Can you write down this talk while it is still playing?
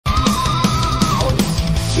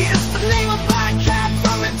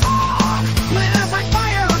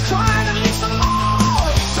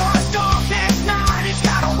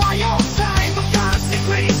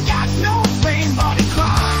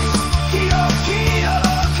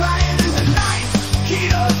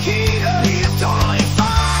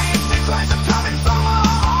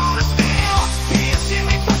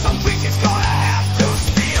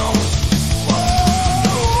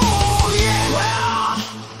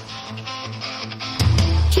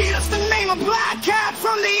a black cat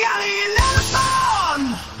from the alley in Amazon.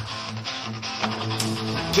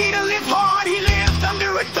 KeetaH lived hard, he lived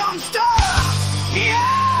under a dumpster.